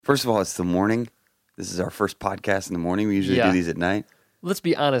First of all, it's the morning. This is our first podcast in the morning. We usually do these at night. Let's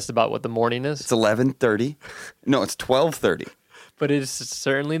be honest about what the morning is. It's 11:30. No, it's 12:30. But it is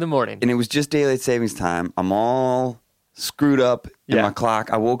certainly the morning. And it was just daylight savings time. I'm all screwed up in my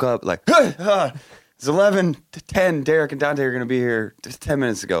clock. I woke up like, it's 11 to 10. Derek and Dante are going to be here just 10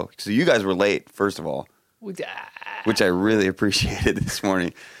 minutes ago. So you guys were late, first of all, which I really appreciated this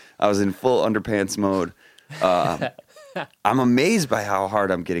morning. I was in full underpants mode. I'm amazed by how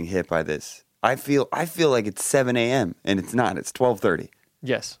hard I'm getting hit by this. I feel like it's 7 a.m. and it's not. It's 12:30.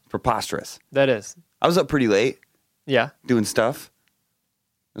 Yes. Preposterous. That is. I was up pretty late. Yeah. Doing stuff.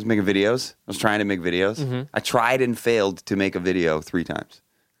 I was making videos. I was trying to make videos. Mm-hmm. I tried and failed to make a video 4 times.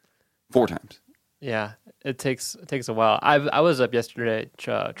 Yeah. It takes a while. I was up yesterday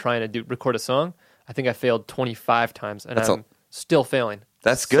trying to record a song. I think I failed 25 times and I'm still failing.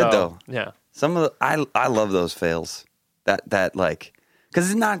 That's good though. Yeah. I love those fails. That like,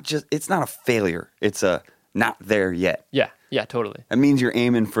 because it's not a failure. It's a not there yet. Yeah, totally. That means you're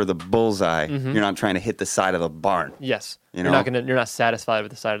aiming for the bullseye. Mm-hmm. You're not trying to hit the side of the barn. Yes. You're not satisfied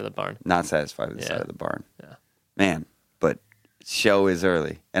with the side of the barn. Not satisfied with the side of the barn. Yeah. Man, but show is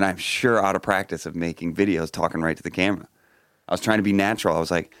early. And I'm sure out of practice of making videos talking right to the camera. I was trying to be natural. I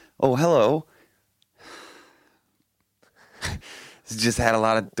was like, oh, hello. Just had a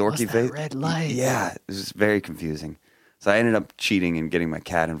lot of dorky face. Red light. Yeah, it was very confusing. So I ended up cheating and getting my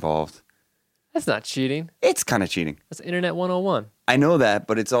cat involved. That's not cheating. It's kind of cheating. That's Internet 101. I know that,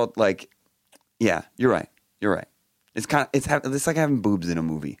 but it's all like, yeah, you're right. It's like having boobs in a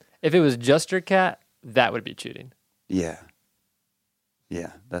movie. If it was just your cat, that would be cheating. Yeah,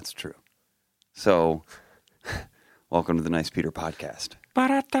 that's true. So, welcome to the Nice Peter podcast.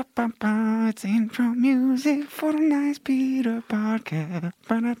 Ba-da-da-ba-ba, it's intro music for the Nice Peter podcast.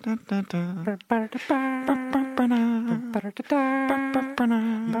 Nice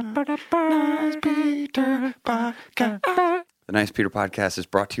Peter podcast. The Nice Peter podcast is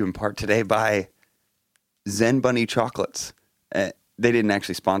brought to you in part today by Zen Bunny Chocolates. They didn't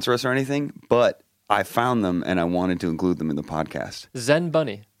actually sponsor us or anything, but I found them and I wanted to include them in the podcast. Zen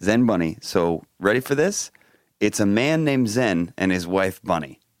Bunny. So, ready for this? It's a man named Zen and his wife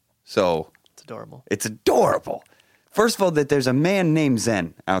Bunny. So it's adorable. First of all, that there's a man named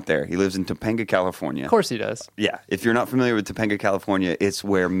Zen out there. He lives in Topanga, California. Of course he does. Yeah. If you're not familiar with Topanga, California, it's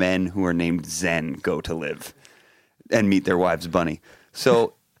where men who are named Zen go to live and meet their wives Bunny.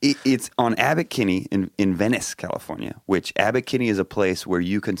 So it's on Abbot Kinney in Venice, California, which Abbot Kinney is a place where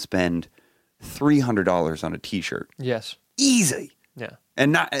you can spend $300 on a T-shirt. Yes. Easy. Yeah.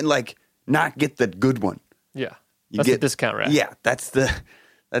 And not get the good one. Yeah, that's the discount rack. Yeah, that's the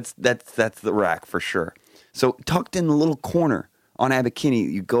rack for sure. So tucked in the little corner on Abbot Kinney,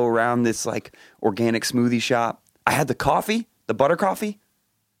 you go around this like organic smoothie shop. I had the coffee, the butter coffee,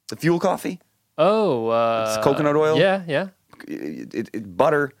 the fuel coffee. Oh, it's coconut oil. Yeah. It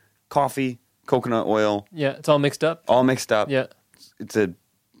butter, coffee, coconut oil. Yeah, it's all mixed up. Yeah,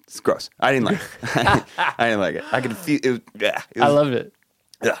 it's gross. I didn't like it. I didn't like it. I could feel it. I loved it.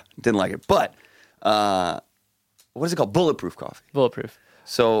 Yeah, didn't like it, but. What is it called? Bulletproof coffee. Bulletproof.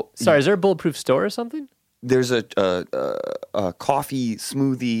 So sorry, is there a bulletproof store or something? There's a coffee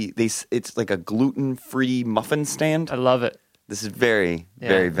smoothie. It's like a gluten-free muffin stand. I love it. This is very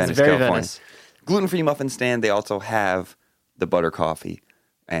Venice, California. Venice. Gluten-free muffin stand. They also have the butter coffee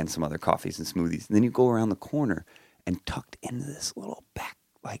and some other coffees and smoothies. And then you go around the corner and tucked into this little back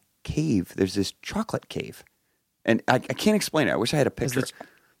like cave. There's this chocolate cave, and I can't explain it. I wish I had a picture.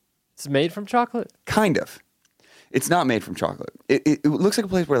 It's made from chocolate? Kind of. It's not made from chocolate. It looks like a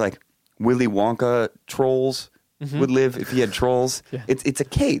place where like Willy Wonka trolls would live if he had trolls. Yeah. It's a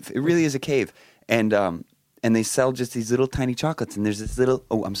cave. It really is a cave. And they sell just these little tiny chocolates. And there's this little,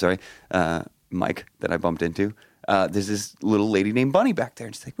 Mike that I bumped into. There's this little lady named Bunny back there.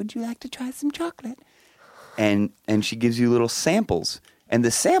 And she's like, would you like to try some chocolate? And she gives you little samples. And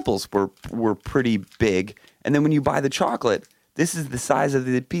the samples were pretty big. And then when you buy the chocolate, this is the size of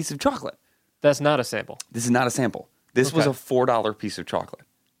the piece of chocolate. That's not a sample. This is not a sample. This was a $4 piece of chocolate.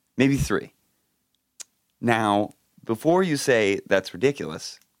 Maybe $3. Now, before you say that's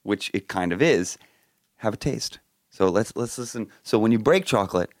ridiculous, which it kind of is, have a taste. So let's listen. So when you break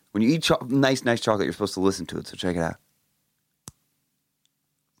chocolate, when you eat nice chocolate, you're supposed to listen to it. So check it out.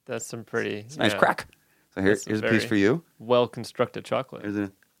 That's some pretty... nice crack. So here's a piece for you. Well-constructed chocolate. Oh,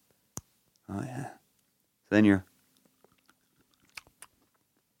 yeah. So then you're...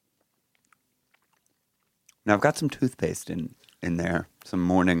 Now, I've got some toothpaste in there, some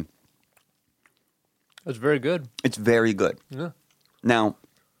morning. It's very good. It's very good. Yeah. Now,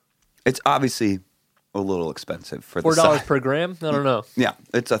 it's obviously a little expensive for $4 the size. per gram? I don't know. Yeah,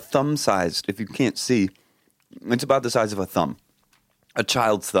 it's a thumb-sized. If you can't see, it's about the size of a thumb, a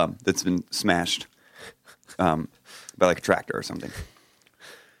child's thumb that's been smashed by like a tractor or something.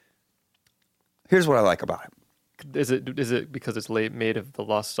 Here's what I like about it. Is it because it's made of the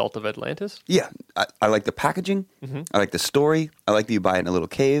lost salt of Atlantis? Yeah, I like the packaging. Mm-hmm. I like the story. I like that you buy it in a little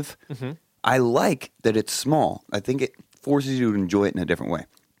cave. Mm-hmm. I like that it's small. I think it forces you to enjoy it in a different way.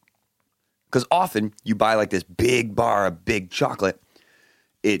 Because often you buy like this big bar of big chocolate.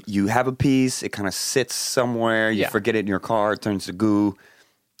 You have a piece. It kind of sits somewhere. You forget it in your car. It turns to goo.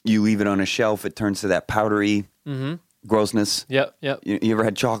 You leave it on a shelf. It turns to that powdery grossness. Yep. You ever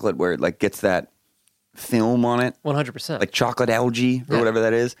had chocolate where it like gets that film on it? 100%. Like chocolate algae or whatever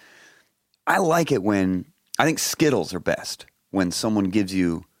that is. I like it when, I think Skittles are best when someone gives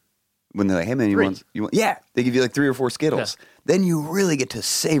you, when they're like, hey man, you want, yeah, they give you like 3 or 4 Skittles. Yeah. Then you really get to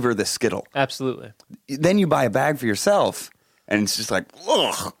savor the Skittle. Absolutely. Then you buy a bag for yourself and it's just like,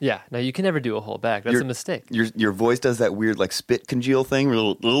 ugh. Yeah, no, you can never do a whole bag. That's a mistake. Your voice does that weird like spit congeal thing.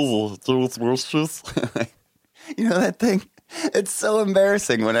 You know that thing? It's so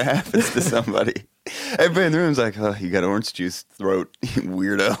embarrassing when it happens to somebody. Everybody in the room's like, oh, you got orange juice throat, you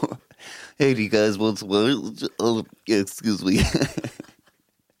weirdo. Hey, do you guys want some? Oh, excuse me.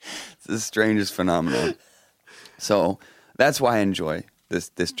 It's the strangest phenomenon. So that's why I enjoy this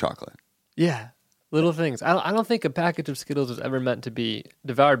chocolate. Yeah, little things. I don't think a package of Skittles was ever meant to be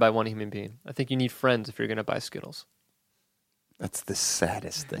devoured by one human being. I think you need friends if you're going to buy Skittles. That's the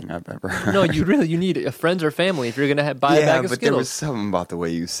saddest thing I've ever heard. No, you need a friends or family if you're going to buy a bag of Skittles. Yeah, but there was something about the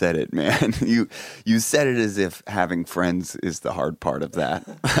way you said it, man. You said it as if having friends is the hard part of that.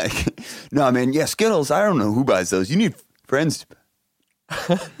 Like, no, man, yeah, Skittles, I don't know who buys those. You need friends.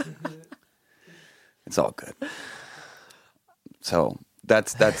 It's all good. So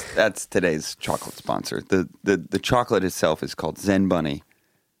that's today's chocolate sponsor. The chocolate itself is called Zen Bunny.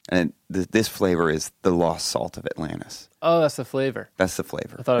 And this flavor is the lost salt of Atlantis. Oh, that's the flavor. That's the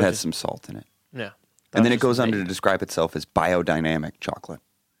flavor. It has some salt in it. Yeah. And then it goes on to describe itself as biodynamic chocolate.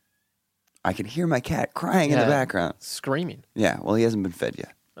 I can hear my cat crying in the background. Screaming. Yeah, well, he hasn't been fed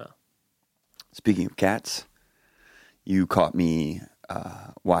yet. Oh. Speaking of cats, you caught me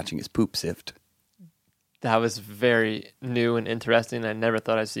watching his poop sift. That was very new and interesting. I never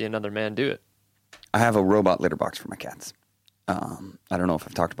thought I'd see another man do it. I have a robot litter box for my cats. I don't know if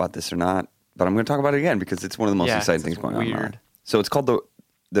I've talked about this or not, but I'm going to talk about it again because it's one of the most exciting things going on online. So it's called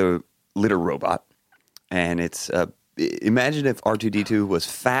the litter robot, and it's imagine if R2-D2 was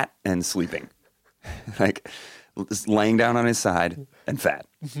fat and sleeping, like just laying down on his side and fat.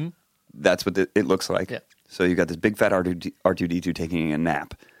 Mm-hmm. That's what it looks like. Yeah. So you got this big fat R2-D2 taking a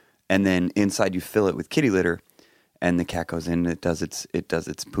nap, and then inside you fill it with kitty litter, and the cat goes in. It does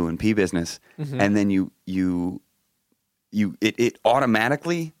its poo and pee business, and then it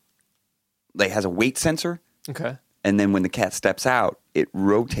automatically like has a weight sensor. Okay. And then when the cat steps out, it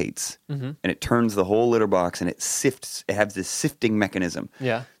rotates and it turns the whole litter box and it sifts. It has this sifting mechanism.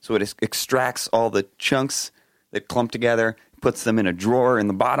 Yeah. So it extracts all the chunks that clump together, puts them in a drawer in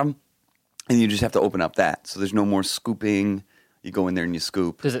the bottom, and you just have to open up that. So there's no more scooping. You go in there and you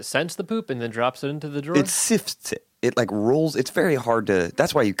scoop. Does it sense the poop and then drops it into the drawer? It sifts it. It like rolls. It's very hard to.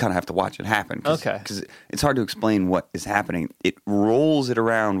 That's why you kind of have to watch it happen. Okay. Because it's hard to explain what is happening. It rolls it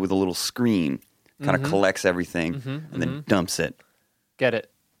around with a little screen, kind of collects everything, and then dumps it. Get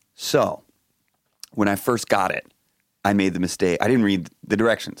it. So, when I first got it, I made the mistake. I didn't read the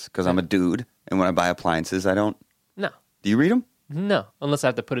directions because I'm a dude, and when I buy appliances, I don't. No. Do you read them? No, unless I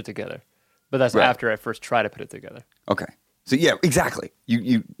have to put it together. But that's after I first try to put it together. Okay. So yeah, exactly.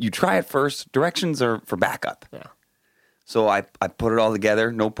 You try it first. Directions are for backup. Yeah. So I put it all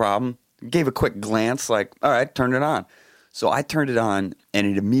together, no problem. Gave a quick glance, like, all right, turned it on. So I turned it on, and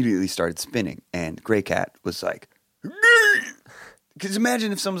it immediately started spinning. And Gray Cat was like, because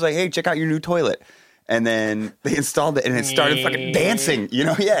imagine if someone's like, hey, check out your new toilet. And then they installed it, and it started fucking dancing. You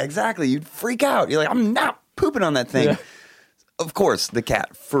know, yeah, exactly. You'd freak out. You're like, I'm not pooping on that thing. Yeah. Of course, the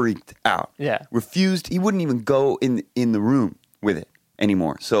cat freaked out. Yeah. Refused. He wouldn't even go in the room with it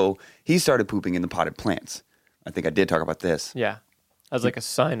anymore. So he started pooping in the potted plants. I think I did talk about this. Yeah. As like a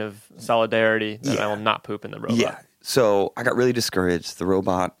sign of solidarity that I will not poop in the robot. Yeah. So I got really discouraged. The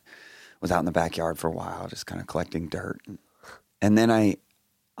robot was out in the backyard for a while, just kind of collecting dirt. And then I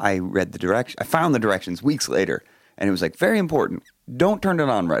read the direction. I found the directions weeks later, and it was like, very important. Don't turn it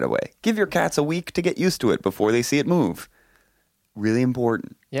on right away. Give your cats a week to get used to it before they see it move. Really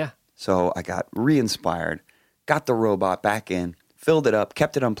important. Yeah. So I got re-inspired, got the robot back in, filled it up,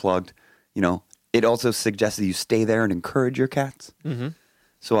 kept it unplugged. You know, it also suggests that you stay there and encourage your cats. Mm-hmm.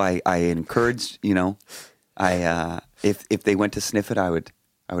 So I encouraged, if they went to sniff it, I would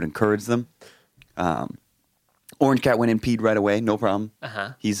encourage them. Orange Cat went and peed right away, no problem.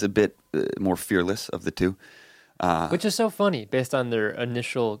 He's a bit more fearless of the two. Which is so funny based on their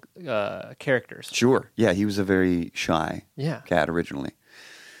initial characters. Sure. Yeah, he was a very shy cat originally.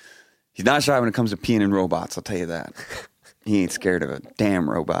 He's not shy when it comes to peeing in robots, I'll tell you that. He ain't scared of a damn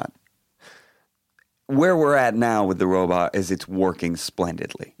robot. Where we're at now with the robot is it's working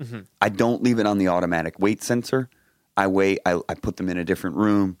splendidly. Mm-hmm. I don't leave it on the automatic weight sensor. I put them in a different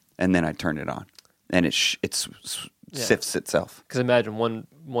room, and then I turn it on. And it sifts itself. Because imagine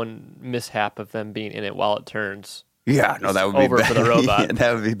one mishap of them being in it while it turns. Yeah, no, that would be over bad. For the robot. Yeah,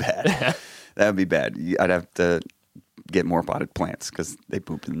 that would be bad. That would be bad. I'd have to get more potted plants because they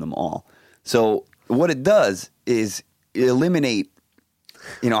poop in them all. So what it does is eliminate.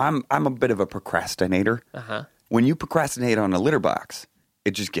 I'm a bit of a procrastinator. When you procrastinate on a litter box,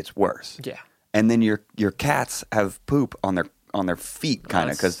 it just gets worse. Yeah. And then your cats have poop on their feet, kind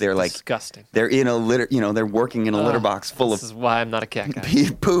of, because they're like disgusting. They're in a litter. They're working in a litter box full of. This is why I'm not a cat guy.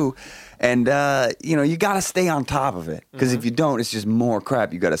 Poo, and you got to stay on top of it because if you don't, it's just more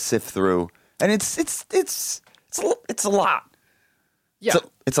crap you got to sift through, and it's a lot. Yeah,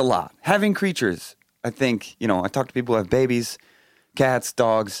 it's a lot. Having creatures, I think. I talk to people who have babies, cats,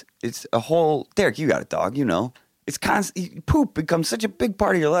 dogs. It's a whole. Derek, you got a dog. It's constant. Poop becomes such a big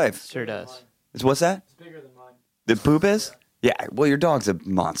part of your life. Sure does. What's that? It's bigger than mine. The poop is? Yeah, well, your dog's a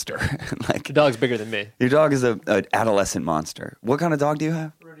monster. The dog's bigger than me. Your dog is an adolescent monster. What kind of dog do you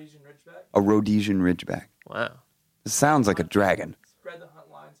have? Rhodesian Ridgeback. A Rhodesian Ridgeback. Wow. It sounds like a dragon. It's bred to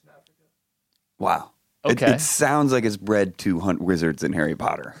hunt lions in Africa. Wow. Okay. It sounds like it's bred to hunt wizards in Harry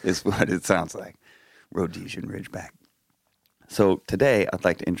Potter, is what it sounds like. Rhodesian Ridgeback. So today, I'd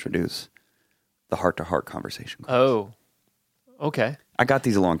like to introduce the heart-to-heart conversation. Oh, okay. I got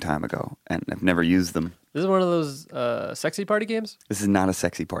these a long time ago, and I've never used them. This is one of those sexy party games? This is not a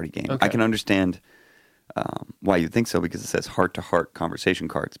sexy party game. Okay. I can understand why you think so, because it says heart-to-heart conversation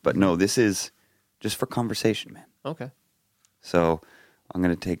cards. But no, this is just for conversation, man. Okay. So I'm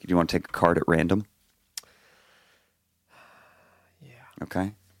going to take... Do you want to take a card at random? Yeah.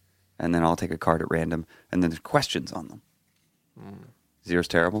 Okay. And then I'll take a card at random, and then there's questions on them. Is yours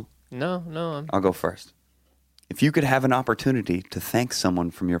terrible? No. I'll go first. If you could have an opportunity to thank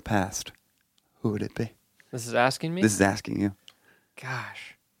someone from your past, who would it be? This is asking me? This is asking you.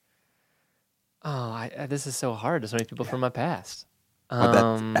 Gosh. Oh, this is so hard. There's so many people from my past.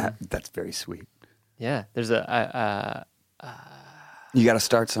 That's very sweet. Yeah, there's You got to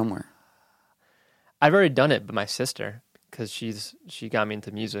start somewhere. I've already done it, but my sister, because she got me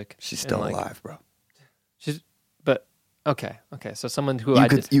into music. She's still alive, bro. Okay. So someone who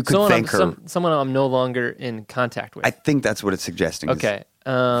you could thank her. Someone I'm no longer in contact with. I think that's what it's suggesting. Okay.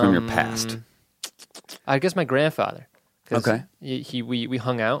 From your past. I guess my grandfather. Okay. We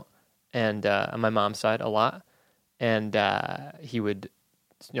hung out, and on my mom's side a lot, and he would,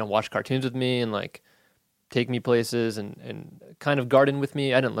 watch cartoons with me and like take me places and kind of garden with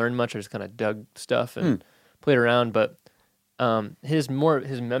me. I didn't learn much. I just kind of dug stuff and played around. But his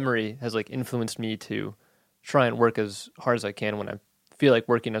memory has like influenced me to try and work as hard as I can when I feel like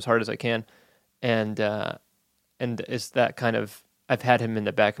working as hard as I can, and it's that kind of. I've had him in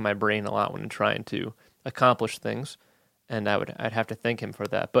the back of my brain a lot when I'm trying to accomplish things, and I'd have to thank him for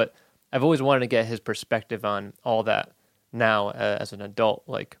that. But I've always wanted to get his perspective on all that now as an adult.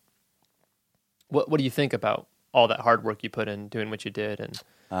 Like, what do you think about all that hard work you put in doing what you did,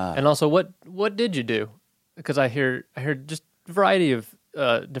 and also what did you do? Because I heard just a variety of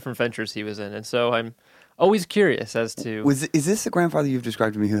different ventures he was in, and so I'm always curious as to is this the grandfather you've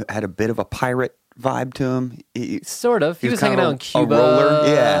described to me who had a bit of a pirate vibe to him? Sort of. He was hanging out in Cuba. A roller.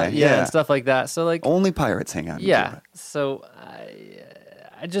 Yeah, and stuff like that. So like only pirates hang out in Cuba. So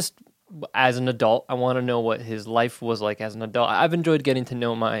I just, as an adult, I want to know what his life was like as an adult. I've enjoyed getting to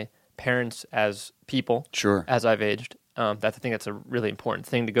know my parents as people. Sure. As I've aged. I think that's a really important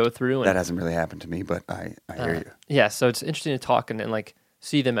thing to go through. And, that hasn't really happened to me, but I hear you. Yeah, so it's interesting to talk and like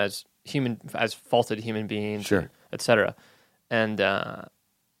see them as faulted human beings, sure, etc. And I'd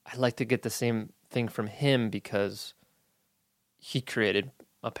like to get the same thing from him because he created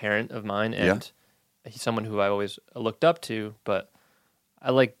a parent of mine, and he's someone who I always looked up to. But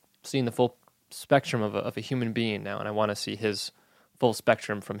I like seeing the full spectrum of a human being now, and I want to see his full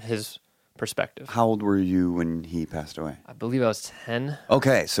spectrum from his perspective. How old were you when he passed away? I believe I was 10.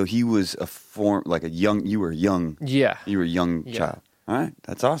 Okay, so he was you were young. Yeah. You were a young child. All right,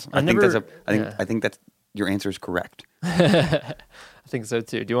 that's awesome. I think that's your answer is correct. I think so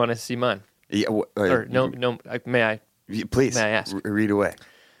too. Do you want to see mine? Yeah. No. May I? Please, May I ask? read away.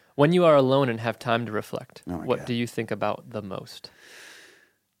 When you are alone and have time to reflect, Oh my what God. do you think about the most?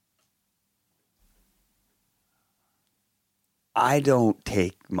 I don't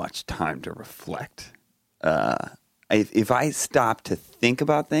take much time to reflect. If I stop to think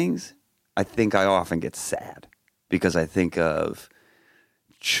about things, I think I often get sad because I think of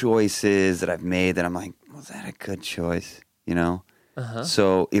choices that I've made that I'm like, was that a good choice? You know? Uh-huh.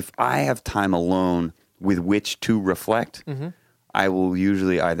 So if I have time alone with which to reflect, I will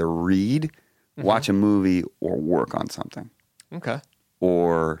usually either read, watch a movie, or work on something. Okay.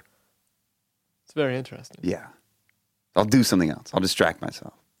 Or, It's very interesting. yeah, I'll do something else. I'll distract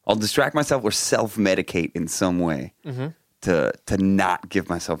myself. I'll distract myself or self-medicate in some way to not give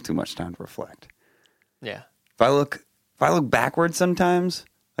myself too much time to reflect. Yeah. If I look backwards sometimes,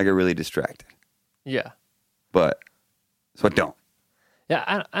 I get really distracted. Yeah. So I don't.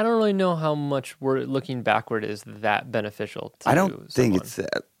 Yeah, I don't really know how much looking backward is that beneficial to I don't think someone. it's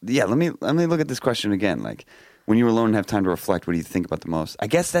that. Yeah, let me look at this question again. Like, when you're alone and have time to reflect, what do you think about the most? I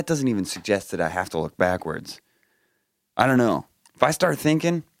guess that doesn't even suggest that I have to look backwards. I don't know. If I start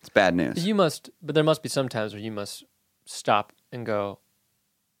thinking, it's bad news. But there must be some times where you must stop and go,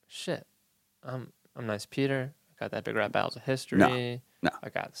 shit, I'm nice Peter. I got that big rap battles of history. No. I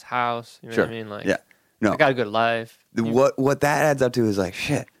got this house. You know Sure. what I mean? Like, Yeah. No. I got a good life. What that adds up to is like,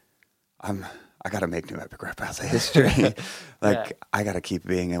 shit, I got to make new epic rap battles of history. Yeah. I got to keep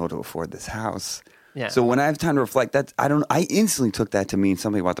being able to afford this house. Yeah. So when I have time to reflect, I instantly took that to mean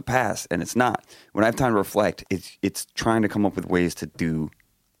something about the past, and it's not. When I have time to reflect, it's trying to come up with ways to do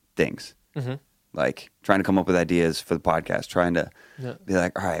things. Like trying to come up with ideas for the podcast, trying to be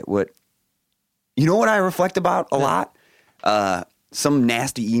like, all right, what I reflect about a lot? Some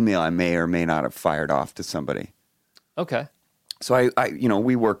nasty email I may or may not have fired off to somebody. Okay. So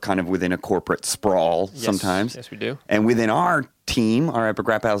we work kind of within a corporate sprawl Yes. sometimes. Yes, we do. And within our team, our Epic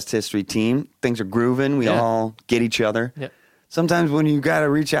Rap Battles History team, things are grooving. We all get each other. Yeah. Sometimes when you got to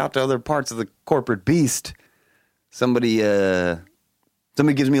reach out to other parts of the corporate beast, somebody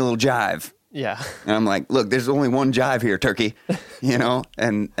gives me a little jive. Yeah. And I'm like, look, there's only one jive here, turkey,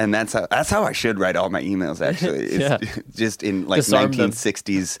 and that's how I should write all my emails. Actually, it's just in like Disarm them.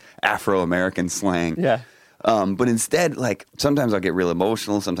 1960s Afro-American slang. Yeah. But instead, like sometimes I'll get real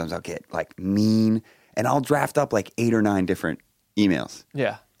emotional, sometimes I'll get like mean, and I'll draft up like 8 or 9 different emails,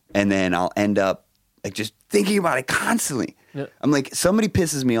 Yeah. and then I'll end up like just thinking about it constantly. Yep. I'm like, somebody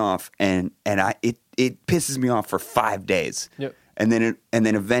pisses me off, and it pisses me off for 5 days. Yep. And then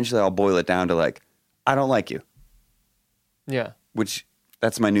eventually I'll boil it down to like, I don't like you. Yeah. Which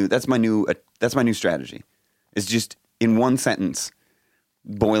that's my new strategy. It's just in one sentence,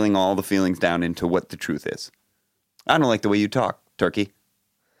 boiling all the feelings down into what the truth is. I don't like the way you talk, turkey.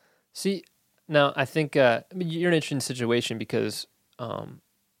 See, now I think you're in an interesting situation because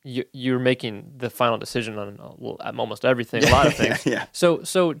you're making the final decision on almost everything, a lot of things. Yeah. So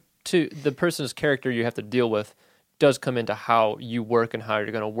to the person's character you have to deal with does come into how you work and how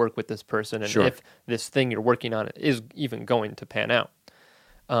you're going to work with this person, and Sure. if this thing you're working on is even going to pan out.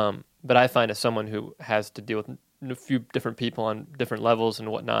 But I find as someone who has to deal with a few different people on different levels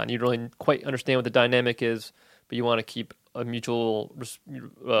and whatnot, and you don't really quite understand what the dynamic is, but you want to keep a mutual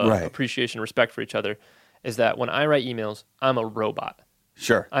Right. appreciation and respect for each other, is that when I write emails, I'm a robot.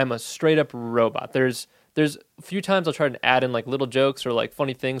 Sure. I'm a straight up robot. There's a few times I'll try to add in like little jokes or like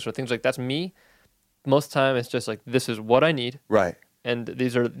funny things or things like that's me. Most of the time it's just like, this is what I need. Right. And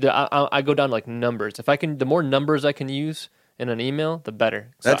these are, I go down to like numbers. The more numbers I can use in an email, the better.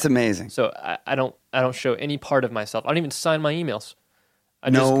 That's amazing. So I don't show any part of myself. I don't even sign my emails.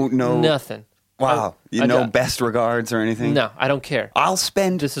 No. Nothing. Wow. Best regards or anything? No, I don't care.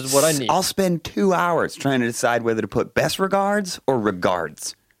 This is what I need. I'll spend 2 hours trying to decide whether to put best regards or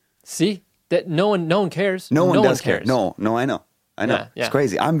regards. See? That no one cares. No one does cares. care. No, I know. Yeah. It's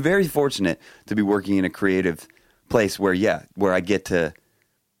crazy. I'm very fortunate to be working in a creative place where we get a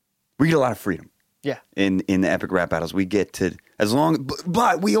lot of freedom. Yeah. In the Epic Rap Battles, we get to,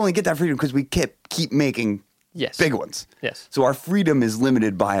 but we only get that freedom because we keep making big ones. Yes. So our freedom is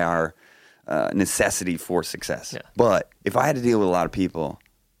limited by our necessity for success. Yeah. But if I had to deal with a lot of people,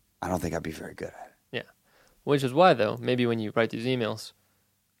 I don't think I'd be very good at it. Yeah. Which is why, though, maybe when you write these emails,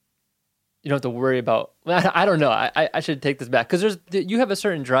 you don't have to worry about. I don't know. I should take this back because you have a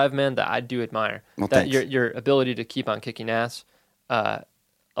certain drive, man, that I do admire. Well, that thanks. your ability to keep on kicking ass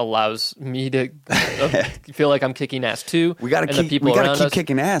allows me to feel like I'm kicking ass too. We gotta keep us.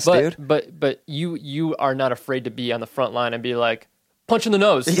 kicking ass, but, dude. But you are not afraid to be on the front line and be like, punch in the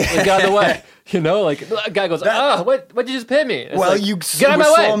nose. Yeah. Like, get out of the way. You know, like a guy goes, what did you just hit me? It's Well, like, you get out of my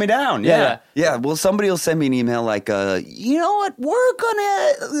were way. slowing me down. Yeah. Yeah. Well, somebody will send me an email like, you know what? We're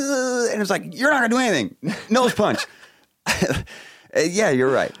gonna, and it's like, you're not gonna do anything. Nose punch. Yeah, you're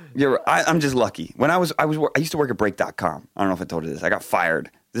right. I'm just lucky. When I used to work at break.com. I don't know if I told you this. I got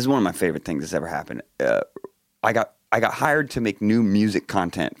fired. This is one of my favorite things that's ever happened. I got hired to make new music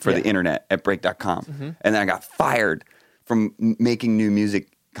content for the internet at break.com. And then I got fired from making new music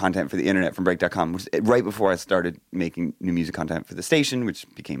content for the internet from break.com, which right before I started making new music content for the station, which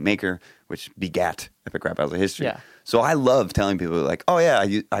became Maker, which begat Epic Rap Battles of History. Yeah. So I love telling people like, oh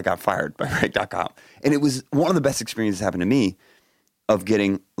yeah, I got fired by break.com. And it was one of the best experiences that happened to me of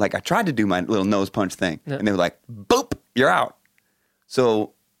getting, like, I tried to do my little nose punch thing and they were like, boop, you're out.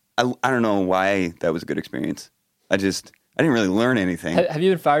 So I don't know why that was a good experience. I didn't really learn anything. Have you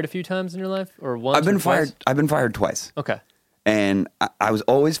been fired a few times in your life, or once? I've been or twice? fired. I've been fired twice. Okay. And I was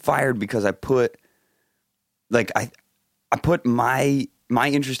always fired because I put, like, I put my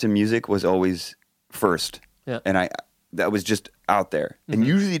interest in music was always first. Yeah. And that was just out there. And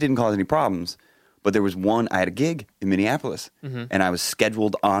usually it didn't cause any problems. But there was one, I had a gig in Minneapolis. And I was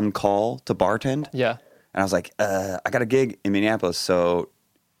scheduled on call to bartend. Yeah. And I was like, I got a gig in Minneapolis, so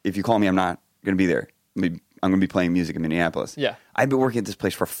if you call me, I'm not going to be there. I'm going to be playing music in Minneapolis. Yeah. I've been working at this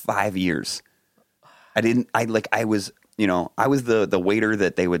place for 5 years. I was the waiter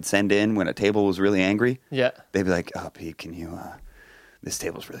that they would send in when a table was really angry. Yeah. They'd be like, oh, Pete, can you, this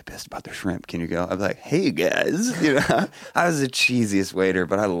table's really pissed about their shrimp. Can you go? I'd be like, hey, guys. You know, I was the cheesiest waiter,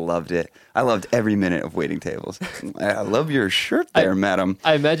 but I loved it. I loved every minute of waiting tables. I love your shirt there, madam.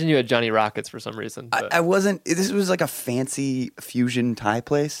 I imagine you had Johnny Rockets for some reason. But. I wasn't, this was like a fancy fusion Thai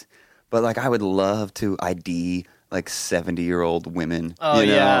place, but like I would love to ID like 70-year-old women. Oh, you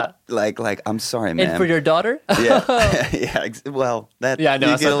know? yeah. Like, I'm sorry, man. And for your daughter? Yeah. Yeah. Well, that. Yeah, no,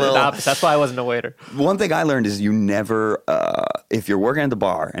 you that's get a little- the opposite. That's why I wasn't a waiter. One thing I learned is you never, if you're working at the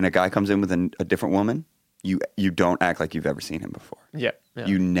bar and a guy comes in with a different woman, you don't act like you've ever seen him before. Yeah.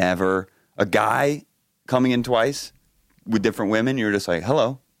 You never, a guy coming in twice with different women, you're just like,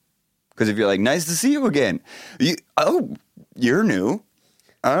 hello. Because if you're like, nice to see you again. You're new.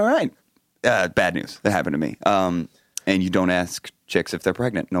 All right. Bad news. That happened to me. And you don't ask chicks if they're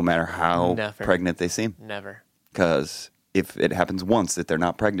pregnant, no matter how pregnant they seem. Never. Because if it happens once that they're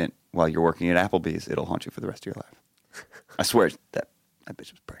not pregnant while you're working at Applebee's, it'll haunt you for the rest of your life. I swear that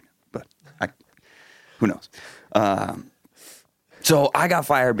bitch was pregnant, but who knows? So I got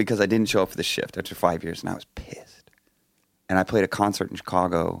fired because I didn't show up for the shift after 5 years, and I was pissed. And I played a concert in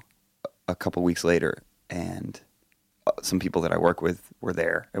Chicago a couple weeks later, and some people that I work with were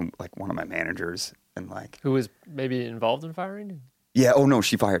there, and like one of my managers, and like Who was maybe involved in firing? yeah, oh no,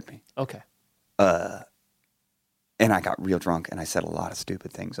 she fired me. Okay. And I got real drunk, and I said a lot of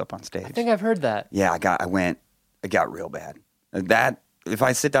stupid things up on stage. I think I've heard that. Yeah, it got real bad. That, if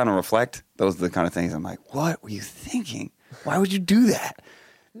I sit down and reflect, those are the kind of things I'm like, what were you thinking? Why would you do that?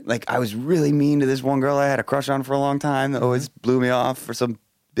 Like, I was really mean to this one girl I had a crush on for a long time that always blew me off for some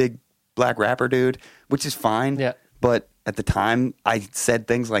big black rapper dude, which is fine. Yeah. But at the time, I said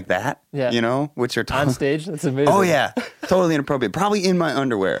things like that, Yeah. you know, which are On stage? That's amazing. Oh, yeah. Totally inappropriate. Probably in my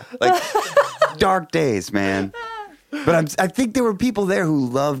underwear. Like, dark days, man. But I think there were people there who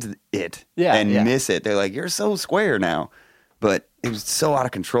loved it and miss it. They're like, you're so square now. But it was so out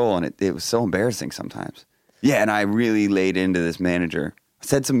of control, and it was so embarrassing sometimes. Yeah, and I really laid into this manager. I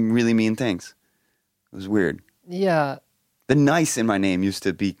said some really mean things. It was weird. Yeah. The nice in my name used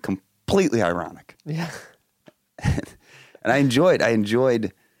to be completely ironic. Yeah. And I enjoyed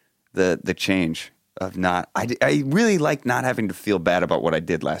the change of not. I really like not having to feel bad about what I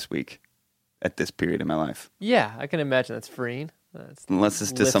did last week at this period in my life. Yeah, I can imagine that's freeing. Unless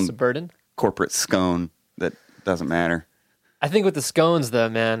it's to some a burden. corporate scone that doesn't matter. I think with the scones, though,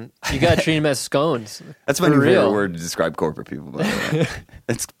 man, you got to treat them as scones. That's my For new favorite real. word to describe corporate people, by the way.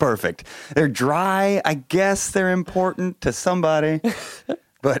 It's perfect. They're dry. I guess they're important to somebody,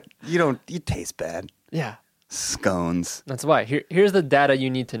 but you taste bad. Yeah. Scones. That's why. Here's the data you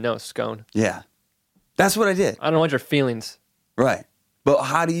need to know, scone. Yeah. That's what I did. I don't want your feelings. Right. But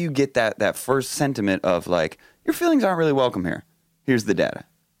how do you get that first sentiment of like, your feelings aren't really welcome here? Here's the data.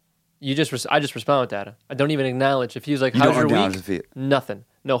 I just respond with data. I don't even acknowledge. If he's like, You how's don't your acknowledge week? the Nothing.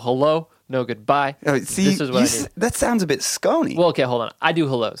 No hello, no goodbye. See, this is what I need. that sounds a bit scony. Well, okay, hold on. I do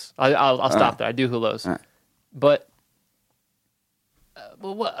hellos. I'll stop there. I do hellos. All right. But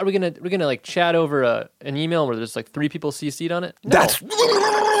Well, what are we gonna like chat over an email where there's like 3 people CC'd on it? No, That's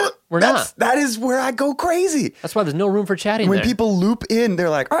we're not. That is where I go crazy. That's why there's no room for chatting When there. people loop in, they're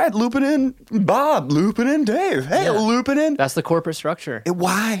like, all right, looping in Bob, looping in Dave. Hey, Yeah. looping in. That's the corporate structure.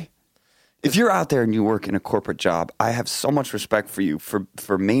 Why? If you're out there and you work in a corporate job, I have so much respect for you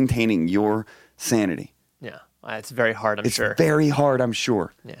for maintaining your sanity. Yeah, it's very hard. I'm It's sure. very hard, I'm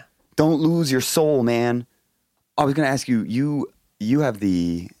sure. Yeah. Don't lose your soul, man. I was going to ask you, you have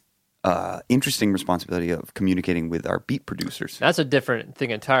the interesting responsibility of communicating with our beat producers. That's a different thing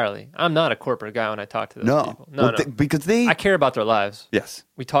entirely. I'm not a corporate guy when I talk to those people. No, Well, no. because they... I care about their lives. Yes.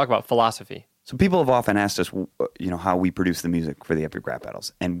 We talk about philosophy. So people have often asked us, how we produce the music for the Epic Rap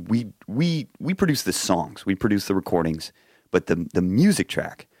Battles, and we produce the songs, we produce the recordings, but the music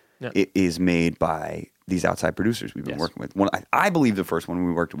track is made by these outside producers we've been working with. I believe the first one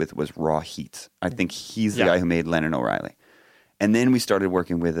we worked with was Raw Heats. I think he's the guy who made Lennon O'Reilly, and then we started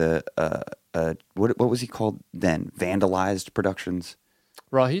working with what was he called then? Vandalized Productions.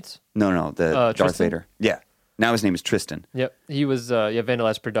 Raw Heats? No, the Darth Tristan? Vader. Yeah. Now his name is Tristan. Yep. He was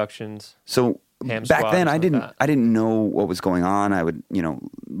Vandalized Productions. So Ham back Squad then, or I something like that. didn't know what was going on. I would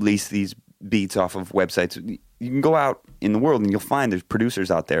lease these beats off of websites. You can go out in the world and you'll find there's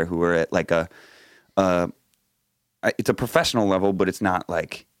producers out there who are at like it's a professional level, but it's not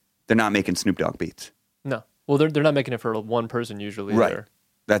like they're not making Snoop Dogg beats. No. Well, they're not making it for one person usually. Right. Either.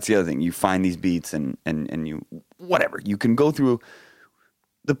 That's the other thing. You find these beats and you whatever you can go through.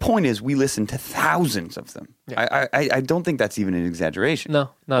 The point is, we listen to thousands of them. Yeah. I don't think that's even an exaggeration. No,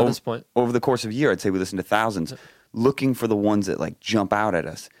 not at this point. Over the course of a year, I'd say we listen to thousands, looking for the ones that like jump out at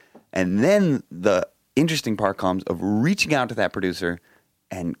us. And then the interesting part comes of reaching out to that producer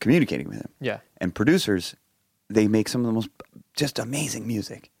and communicating with him. Yeah. And producers, they make some of the most just amazing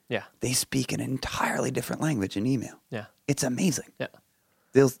music. Yeah. They speak an entirely different language in email. Yeah. It's amazing. Yeah.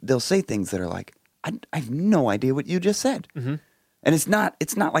 They'll say things that are like, I have no idea what you just said. Mm-hmm. And it's not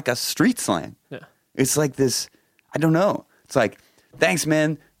like a street slang. Yeah. It's like this, I don't know. It's like, thanks,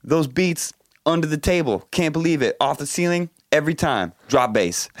 man. Those beats under the table. Can't believe it. Off the ceiling every time. Drop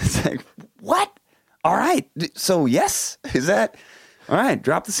bass. It's like, what? All right. So, yes? Is that? All right.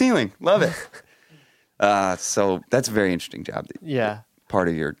 Drop the ceiling. Love it. So that's a very interesting job. Yeah. Part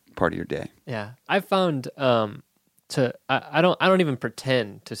of your day. Yeah. I found I don't even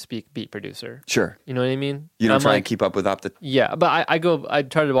pretend to speak beat producer. Sure. You know what I mean? You don't I'm try like, and keep up with Yeah, but I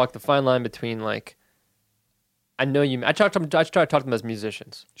try to walk the fine line between like, I try to talk to them as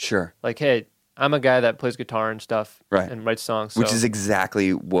musicians. Sure. Like, hey, I'm a guy that plays guitar and stuff, Right. and writes songs. Which so- is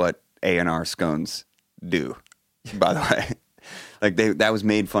exactly what A&R Scones do, by the way. Like that was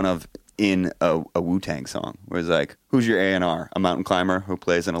made fun of in a Wu-Tang song, where it's like, who's your A&R? A mountain climber who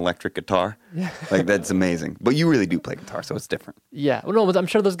plays an electric guitar? Yeah. Like, that's amazing. But you really do play guitar, so it's different. Yeah. Well, no, but I'm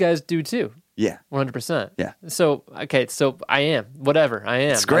sure those guys do too. Yeah. 100%. Yeah. So, okay, so I am. Whatever, I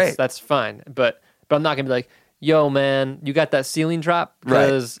am. It's great. That's fine. But I'm not going to be like, yo, man, you got that ceiling drop?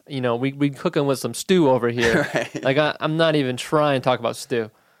 Because, we cooking with some stew over here. Right. Like, I'm not even trying to talk about stew.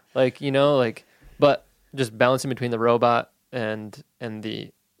 Like, but just balancing between the robot and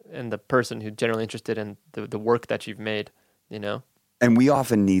the person who's generally interested in the work that you've made, And we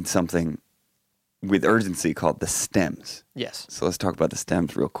often need something with urgency called the stems. Yes. So let's talk about the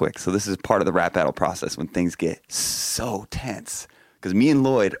stems real quick. So this is part of the rap battle process when things get so tense. Because me and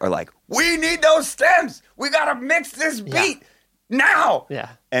Lloyd are like, we need those stems. We got to mix this beat now. Yeah.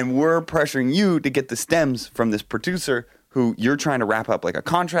 And we're pressuring you to get the stems from this producer who you're trying to wrap up like a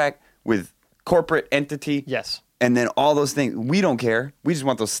contract with corporate entity. Yes. And then all those things, we don't care. We just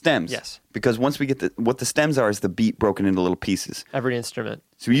want those stems. Yes. Because once we get what the stems are is the beat broken into little pieces. Every instrument.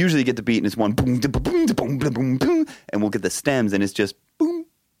 So we usually get the beat and it's one boom, da boom, da boom, da boom, boom, and we'll get the stems and it's just boom,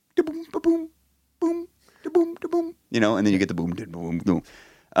 da boom, da boom, boom, da boom, da boom, and then you get the boom, da boom, boom.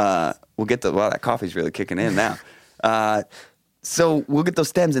 We'll get that coffee's really kicking in now. So we'll get those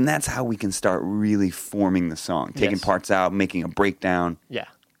stems and that's how we can start really forming the song, taking parts out, making a breakdown. Yeah.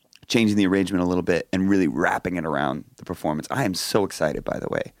 Changing the arrangement a little bit and really wrapping it around the performance. I am so excited, by the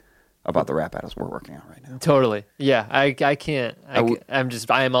way, about the rap battles we're working on right now. Totally. Yeah. I can't.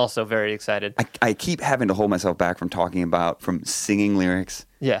 I am also very excited. I keep having to hold myself back from singing lyrics.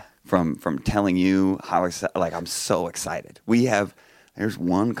 Yeah. From telling you how excited. Like, I'm so excited. There's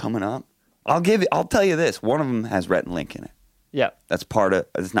one coming up. I'll tell you this. One of them has Rhett and Link in it. Yeah. It's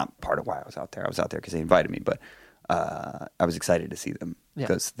not part of why I was out there. I was out there because they invited me, but I was excited to see them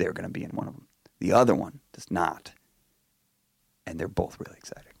because they're going to be in one of them. The other one does not. And they're both really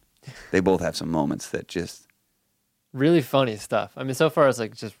exciting. They both have some moments that just... Really funny stuff. I mean, so far it's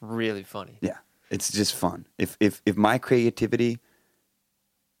like just really funny. Yeah. It's just fun. If my creativity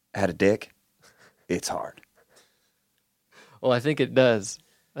had a dick, it's hard. Well, I think it does.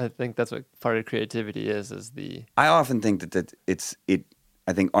 I think that's what part of creativity is the... I often think that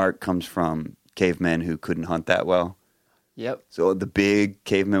I think art comes from cavemen who couldn't hunt that well. Yep. So the big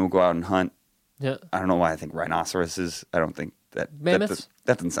cavemen would go out and hunt. Yeah. I don't know why I think rhinoceroses. I don't think that... Mammoths?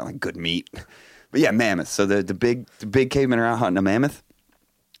 That doesn't sound like good meat. But yeah, mammoths. So the big cavemen are out hunting a mammoth.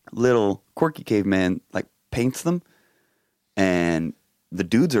 Little quirky caveman like paints them, and the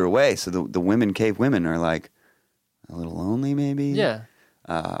dudes are away. So the cave women are like a little lonely, maybe. Yeah.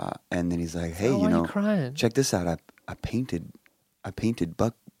 And then he's like, "Hey, why are you crying? check this out. I painted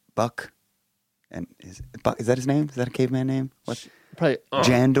Buck, and is that his name? Is that a caveman name? What? Probably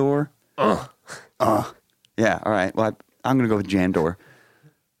Jandor. Yeah. All right. Well, I'm gonna go with Jandor.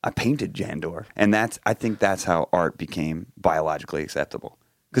 I painted Jandor, and I think that's how art became biologically acceptable,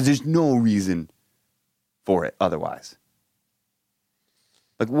 because there's no reason for it otherwise.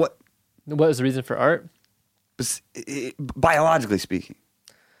 Like what? What is the reason for art? Biologically speaking.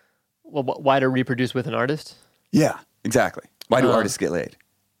 Well, why to reproduce with an artist? Yeah, exactly. Why do artists get laid?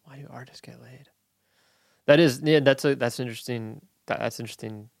 Why do artists get laid? That's an interesting. That's an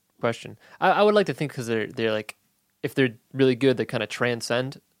interesting question. I would like to think because they're like, if they're really good, they kind of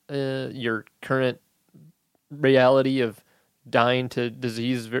transcend your current reality of dying to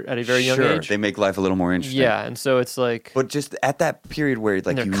disease at a very young age. They make life a little more interesting. Yeah, and so it's like, but just at that period where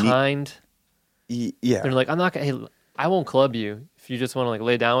like they're kind. Yeah, they're like, I'm not gonna. Hey, I won't club you if you just want to like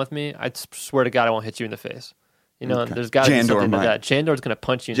lay down with me. I swear to God, I won't hit you in the face. You know, okay. There's got to be something to might. that. Jandor's gonna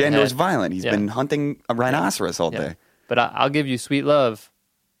punch you in the head. Jandor's violent. He's been hunting a rhinoceros all day. But I'll give you sweet love.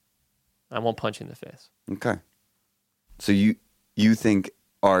 I won't punch you in the face. Okay. So you think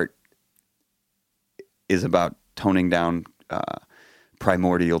art is about toning down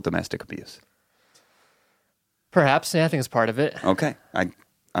primordial domestic abuse? Perhaps. Yeah, I think it's part of it. Okay.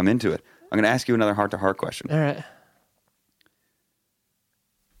 I'm into it. I'm going to ask you another heart-to-heart question. All right.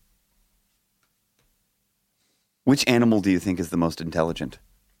 Which animal do you think is the most intelligent?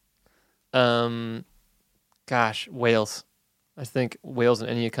 Gosh, whales. I think whales and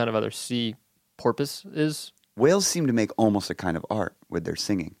any kind of other sea porpoise is. Whales seem to make almost a kind of art with their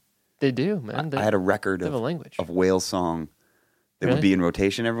singing. They do, man. I had a record of whale song that would be in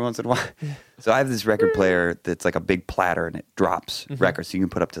rotation every once in a while. So I have this record player that's like a big platter, and it drops records. So you can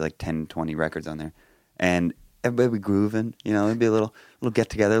put up to like 10, 20 records on there. And everybody would be grooving. You know, it'd be a little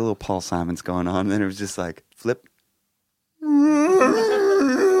get-together, a little Paul Simon's going on. And then it was just like, flip.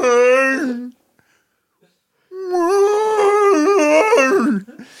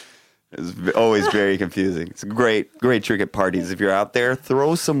 It was always very confusing. It's a great trick at parties. If you're out there,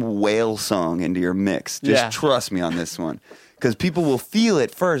 throw some whale song into your mix. Just trust me on this one. Because people will feel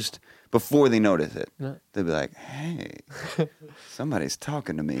it first before they notice it. Yeah. They'll be like, hey, somebody's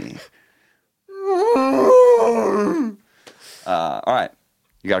talking to me. All right.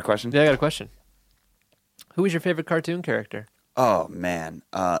 You got a question? Yeah, I got a question. Who was your favorite cartoon character? Oh, man.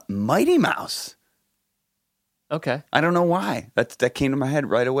 Mighty Mouse. Okay. I don't know why. That came to my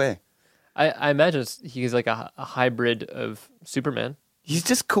head right away. I imagine he's like a hybrid of Superman. He's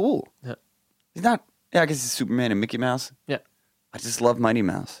just cool. Yeah. He's not... Yeah, I guess he's Superman and Mickey Mouse. Yeah. I just love Mighty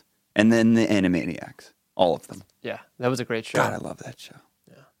Mouse. And then the Animaniacs. All of them. Yeah, that was a great show. God, I love that show.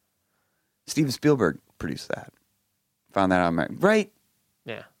 Yeah. Steven Spielberg produced that. Found that out. Right?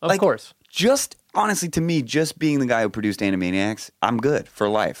 Yeah, of course. Just, honestly, to me, just being the guy who produced Animaniacs, I'm good for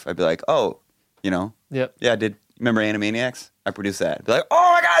life. I'd be like, oh, you know. Yep. Yeah, I did. Remember Animaniacs? I produced that. I'd be like,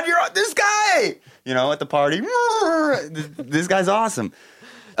 oh my God, you're this guy! You know, at the party. This guy's awesome.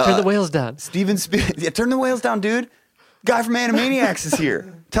 Turn the whales down. Steven Spielberg. Yeah, turn the whales down, dude. Guy from Animaniacs is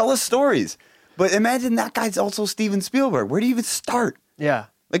here. Tell us stories. But imagine that guy's also Steven Spielberg. Where do you even start? Yeah.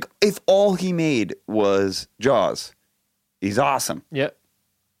 Like, if all he made was Jaws, he's awesome. Yep.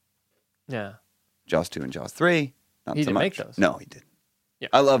 Yeah. Jaws 2 and Jaws 3, not he so didn't much. make those. No, he didn't. Yeah.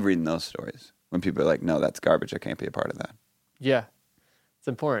 I love reading those stories when people are like, no, that's garbage. I can't be a part of that. Yeah. It's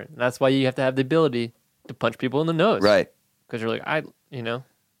important. That's why you have to have the ability to punch people in the nose. Right. Because you're like,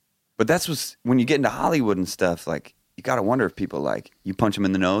 But that's what's, when you get into Hollywood and stuff, like, you got to wonder if people, like, you punch them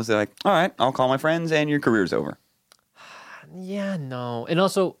in the nose, they're like, all right, I'll call my friends and your career's over. Yeah, no. And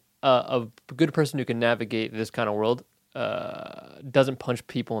also, a good person who can navigate this kind of world doesn't punch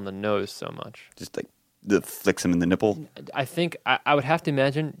people in the nose so much. Just, like, flicks them in the nipple? I think, I would have to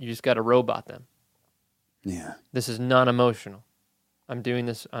imagine you just got to robot them. Yeah. This is non-emotional. I'm doing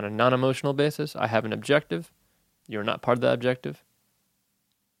this on a non-emotional basis. I have an objective. You're not part of that objective.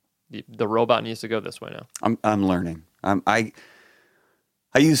 The robot needs to go this way now. I'm learning. I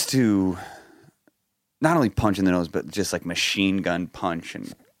used to not only punch in the nose, but just like machine gun punch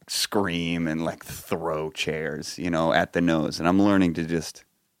and scream and like throw chairs, at the nose. And I'm learning to just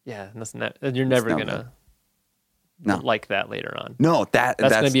Yeah, you're never not gonna No. like that later on. no that's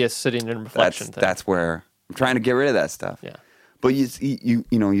That's gonna be a sitting and reflection thing. that's where I'm trying to get rid of that stuff. Yeah. But you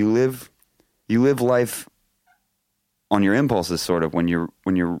live life on your impulses, sort of, when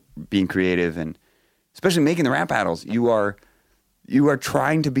you're being creative, and especially making the rap battles. You are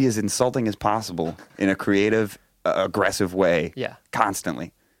trying to be as insulting as possible in a creative, aggressive way. Yeah.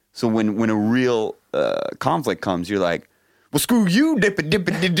 Constantly. So when a real conflict comes, you're like, well, screw you,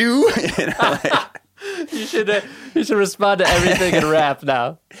 dip-a-dip-a-doo. You should respond to everything in rap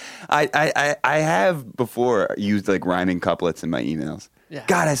now. I have before used like rhyming couplets in my emails. Yeah.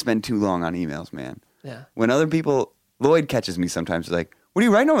 God, I spend too long on emails, man. Yeah. When other people, Lloyd catches me sometimes, he's like, what are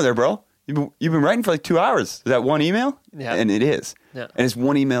you writing over there, bro? You've been writing for like 2 hours. Is that one email? Yeah. And it is. Yeah. And it's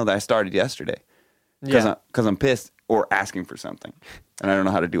one email that I started yesterday. Because I'm pissed or asking for something. And I don't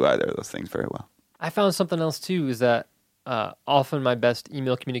know how to do either of those things very well. I found something else too, is that often my best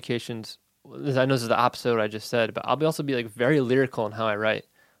email communications, I know this is the opposite of what I just said, but I'll also be like very lyrical in how I write.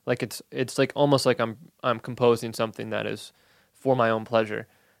 Like it's like almost like I'm composing something that is for my own pleasure.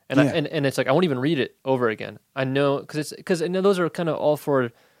 And and it's like I won't even read it over again. I know because I know those are kind of all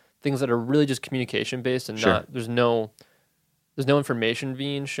for things that are really just communication based and Sure. not there's no information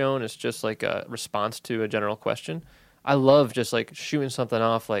being shown. It's just like a response to a general question. I love just like shooting something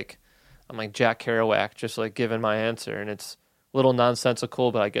off like I'm like Jack Kerouac, just like giving my answer, and it's a little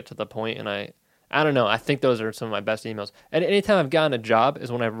nonsensical, but I get to the point, and I don't know. I think those are some of my best emails. And anytime I've gotten a job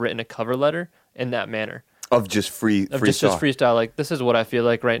is when I've written a cover letter in that manner. Of just Just freestyle, like, this is what I feel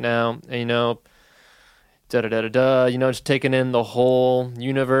like right now, and, just taking in the whole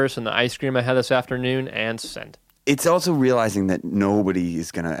universe and the ice cream I had this afternoon, and send. It's also realizing that nobody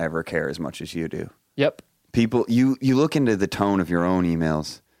is going to ever care as much as you do. Yep. People, you look into the tone of your own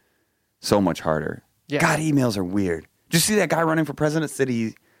emails so much harder. Yeah. God, emails are weird. Did you see that guy running for president said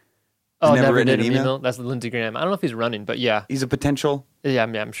he's Oh, never never written did an an email? email? That's Lindsey Graham. I don't know if he's running, but yeah. He's a potential? Yeah,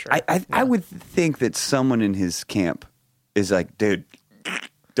 I'm sure. I would think that someone in his camp is like, dude,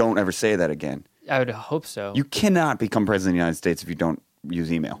 don't ever say that again. I would hope so. You cannot become president of the United States if you don't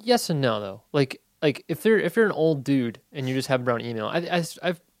use email. Yes and no, though. Like if you're an old dude and you just have brown email,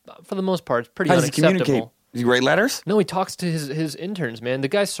 I've for the most part, it's pretty How does he unacceptable. communicate? Does he write letters? No, he talks to his interns, man. The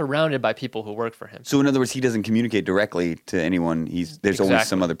guy's surrounded by people who work for him. So in other words, he doesn't communicate directly to anyone. There's always Exactly.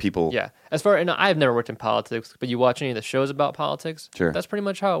 some other people. Yeah. And I've never worked in politics, but you watch any of the shows about politics, Sure. that's pretty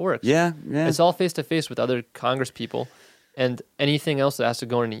much how it works. Yeah. It's all face to face with other Congress people, and anything else that has to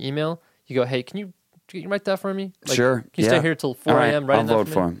go in an email, you go, hey, can you write that for me? Like, Sure. Can you yeah. stay here till 4 All right, a.m. writing I'll that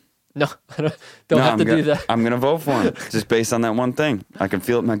vote for me? him. No, don't have to do that. I'm going to vote for him just based on that one thing. I can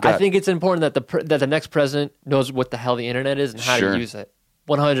feel it in my gut. I think it's important that the next president knows what the hell the internet is and how Sure. to use it.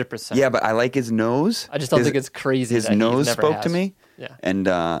 100%. Yeah, but I like his nose. I just don't think it's crazy. His that nose never spoke has. to me. Yeah.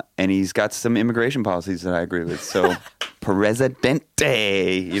 And he's got some immigration policies that I agree with. So,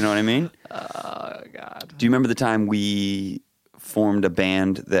 Presidente, you know what I mean? Oh God. Do you remember the time we formed a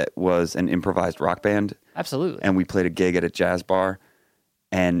band that was an improvised rock band? Absolutely. And we played a gig at a jazz bar,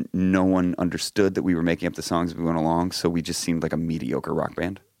 and no one understood that we were making up the songs as we went along, so we just seemed like a mediocre rock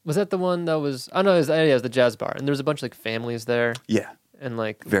band. Was that the one that was? Oh no, it was the jazz bar, and there was a bunch of like families there, Yeah, and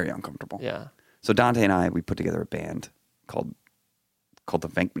like very uncomfortable. yeah. So Dante and I, we put together a band called the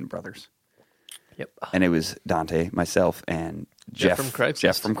Venkman Brothers. Yep. And it was Dante, myself, and Jeff from Craigslist.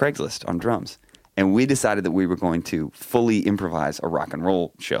 Jeff from Craigslist on drums. And we decided that we were going to fully improvise a rock and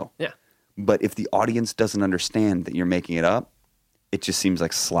roll show. Yeah. But if the audience doesn't understand that you're making it up, it just seems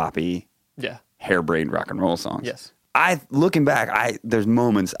like sloppy, Yeah. harebrained rock and roll songs. Yes. Looking back, there's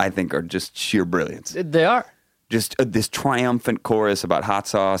moments I think are just sheer brilliance. They are. Just this triumphant chorus about hot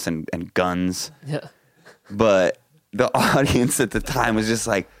sauce and guns. Yeah. But the audience at the time was just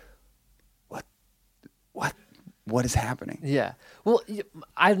like, what is happening? Yeah. Well,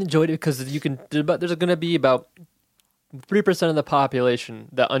 I enjoyed it because there's going to be about 3% of the population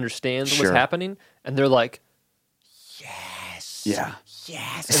that understands Sure. what's happening, and they're like, Yeah.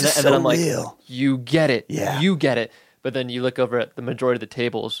 yes. This And is then so I'm like, real. you get it. Yeah. You get it. But then you look over at the majority of the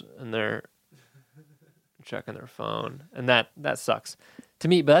tables, and they're checking their phone, and that sucks to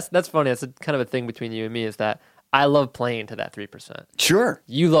me. But that's funny. That's kind of a thing between you and me, is that I love playing to that 3%. Sure.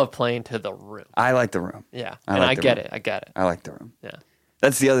 You love playing to the room. I like the room. Yeah. I And like I the get room. it. I get it. I like the room. Yeah.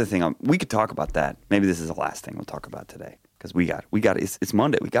 That's the other thing. We could talk about that. Maybe this is the last thing we'll talk about today, because we got it's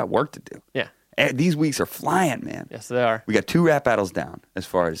Monday. We got work to do. Yeah. These weeks are flying, man. Yes, they are. We got 2 rap battles down as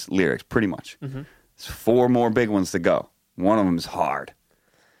far as lyrics, pretty much. Mm-hmm. There's 4 more big ones to go. One of them is hard.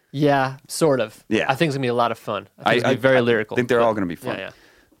 Yeah, sort of. Yeah. I think it's going to be a lot of fun. I think it's going to be very lyrical. I think they're all going to be fun. Yeah,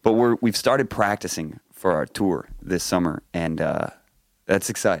 But we've started practicing for our tour this summer, and that's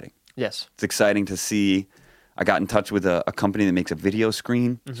exciting. Yes. It's exciting to see. I got in touch with a company that makes a video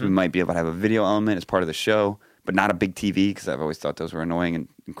screen, so we might be able to have a video element as part of the show, but not a big TV, because I've always thought those were annoying and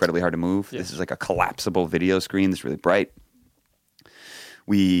incredibly hard to move. Yeah. This is like a collapsible video screen that's really bright.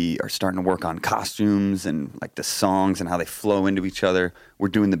 We are starting to work on costumes and like the songs and how they flow into each other. We're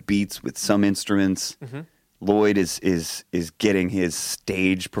doing the beats with some instruments. Mm-hmm. Lloyd is getting his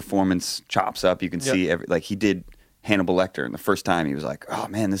stage performance chops up. You can see like he did Hannibal Lecter, and the first time he was like, "Oh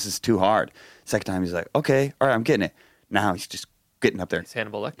man, this is too hard." Second time he's like, "Okay, all right, I'm getting it." Now he's just getting up there. He's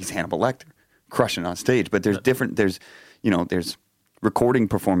Hannibal Lecter, crushing on stage. But there's different. There's recording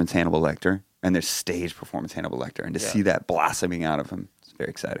performance Hannibal Lecter, and there's stage performance Hannibal Lecter, and to see that blossoming out of him, it's very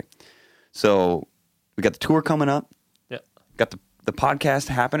exciting. So we got the tour coming up. Yeah, got the podcast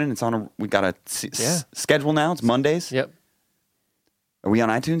happening. It's on. We got a schedule now. It's Mondays. Yep. Are we on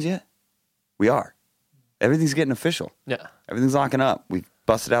iTunes yet? We are. Everything's getting official. Yeah. Everything's locking up. We've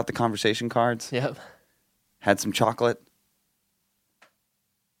busted out the conversation cards. Yep. Had some chocolate.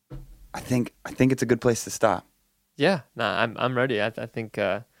 I think it's a good place to stop. Yeah. Nah, I'm ready. I think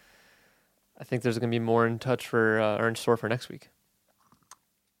there's gonna be more in touch for or in store for next week.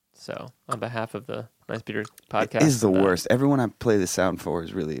 So on behalf of the Nice Peter podcast, it is the worst. Everyone I play the sound for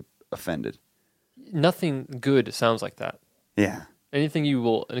is really offended. Nothing good sounds like that. Yeah. Anything you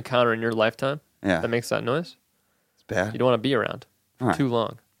will encounter in your lifetime that makes that noise, it's bad. You don't want to be around too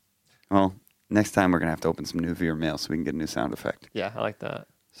long. Well, next time we're going to have to open some new viewer mail so we can get a new sound effect. Yeah, I like that.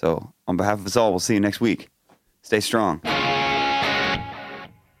 So on behalf of us all, we'll see you next week. Stay strong.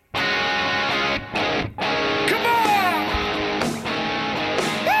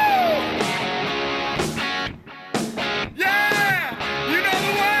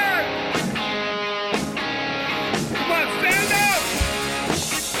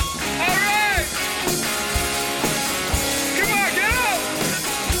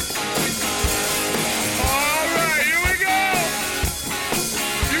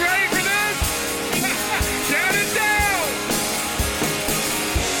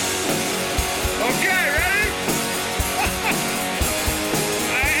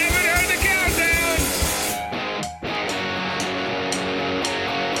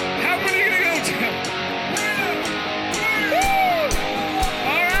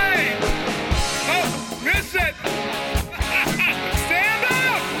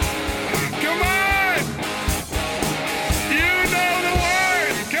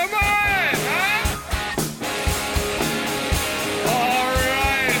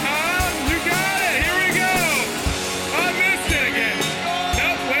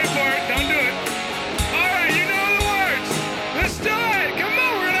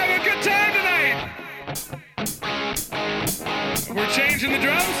 We're changing the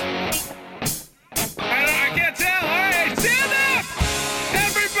drums? I can't tell. All right, stand up!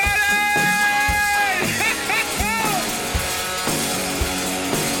 Everybody!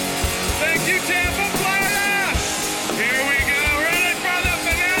 Thank you, Tampa, Florida! Here we go, ready for the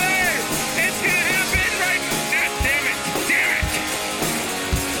finale! It's gonna happen right now. Damn it! Damn it!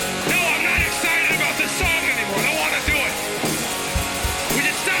 No, I'm not excited about this song anymore. I don't want to do it. Would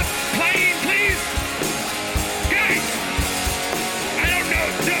you stop playing, please? Guys! I don't know.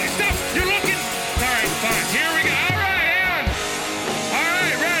 No, stop. You're looking. All right, fine. Here we go. All right, and. All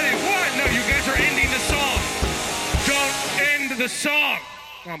right, ready. What? No, you guys are ending the song. Don't end the song.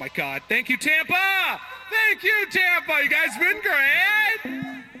 Oh, my God. Thank you, Tampa. Thank you, Tampa. You guys been great.